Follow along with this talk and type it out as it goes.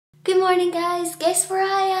Good morning guys, guess where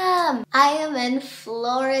I am? I am in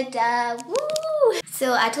Florida, woo!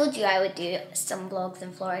 So I told you I would do some vlogs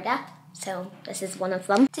in Florida, so this is one of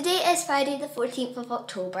them. Today is Friday the 14th of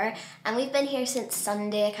October and we've been here since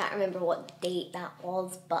Sunday. I can't remember what date that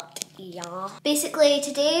was, but yeah. Basically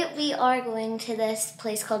today we are going to this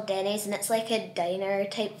place called Denny's and it's like a diner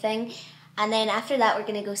type thing. And then after that we're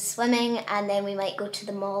gonna go swimming and then we might go to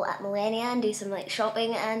the mall at Millennia and do some like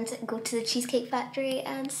shopping and go to the Cheesecake Factory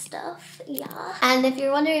and stuff, yeah. And if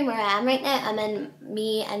you're wondering where I am right now, I'm in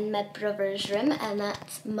me and my brother's room and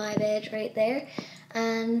that's my bed right there.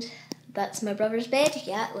 And that's my brother's bed,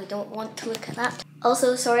 yeah, we don't want to look at that.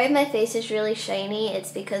 Also, sorry if my face is really shiny,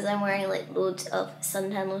 it's because I'm wearing like loads of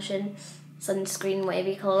suntan lotion, sunscreen, whatever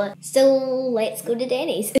you call it. So let's go to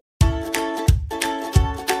Denny's.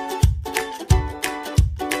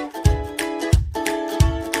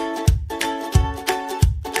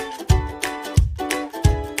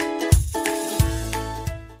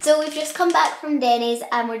 So we've just come back from Denny's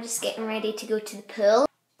and we're just getting ready to go to the pool.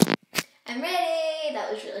 I'm ready!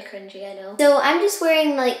 That was really cringy, I know. So I'm just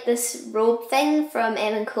wearing like this robe thing from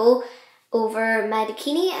M&Co over my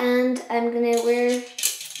bikini and I'm gonna wear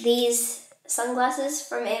these sunglasses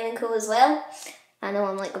from M&Co as well. I know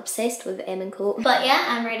I'm like obsessed with M&Co. But yeah,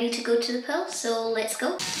 I'm ready to go to the pool, so let's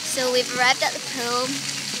go. So we've arrived at the pool.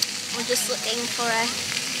 We're just looking for a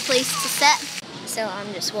place to sit. So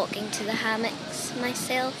I'm just walking to the hammocks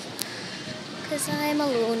myself because I'm a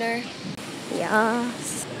loner.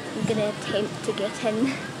 Yes, I'm gonna attempt to get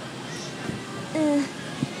in.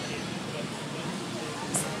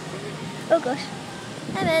 Oh gosh,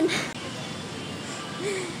 I'm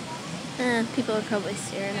in. People are probably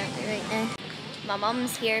staring at me right now. My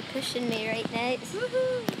mum's here pushing me right now.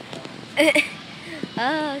 Woohoo!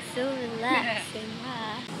 Oh, so relaxing.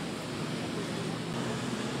 Wow.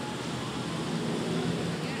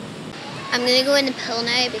 I'm gonna go in the pool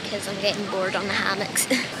now because I'm getting bored on the hammocks.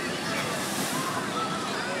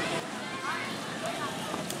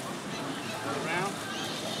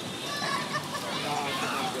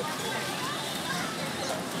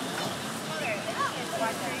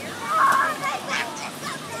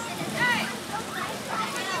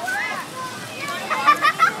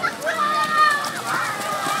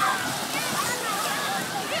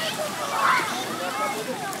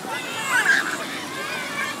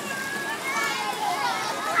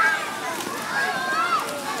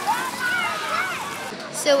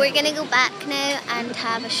 So we're gonna go back now and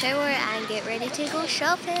have a shower and get ready to go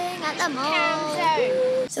shopping at the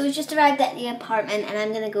mall. So we just arrived at the apartment and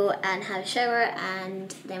I'm gonna go and have a shower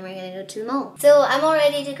and then we're gonna go to the mall. So I'm all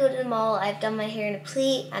ready to go to the mall. I've done my hair in a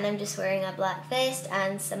plait and I'm just wearing a black vest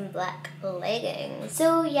and some black leggings.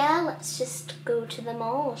 So yeah, let's just go to the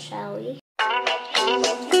mall, shall we?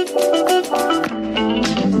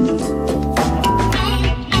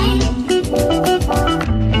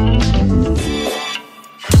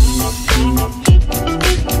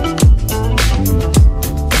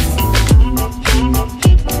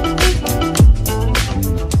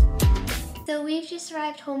 Just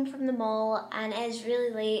arrived home from the mall and it's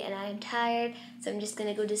really late and I'm tired, so I'm just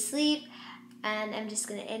gonna go to sleep and I'm just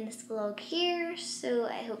gonna end this vlog here. So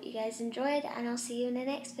I hope you guys enjoyed and I'll see you in the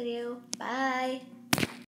next video. Bye!